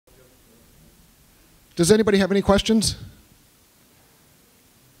Does anybody have any questions?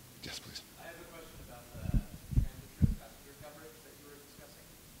 Yes, please. I have a question about the transit trip passenger coverage that you were discussing.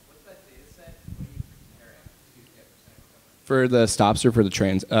 What's that data set? What are you comparing to get percentage coverage? For the stops or for the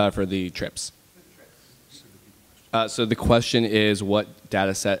trains, for the trips? For the trips. So the question is, what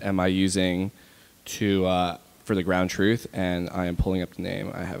data set am I using to for the ground truth? And I am pulling up the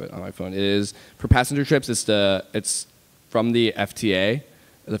name. I have it on my phone. It is for passenger trips. It's from the FTA,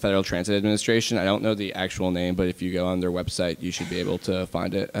 the Federal Transit Administration. I don't know the actual name, but if you go on their website, you should be able to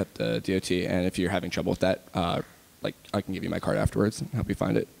find it at the DOT. And if you're having trouble with that, like I can give you my card afterwards and help you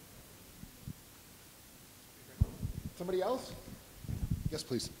find it. Somebody else? Yes,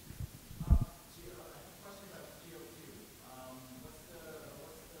 please.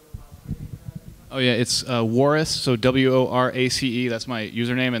 Oh yeah, it's Warace, so W-O-R-A-C-E. That's my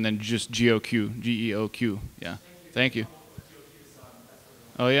username, and then just G-O-Q, G-E-O-Q. Yeah, thank you.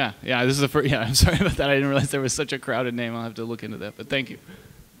 Oh yeah, yeah. This is the first. Yeah, I'm sorry about that. I didn't realize there was such a crowded name. I'll have to look into that. But thank you.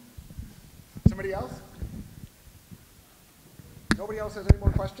 Somebody else? Nobody else has any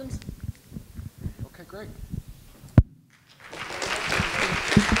more questions? Okay, great.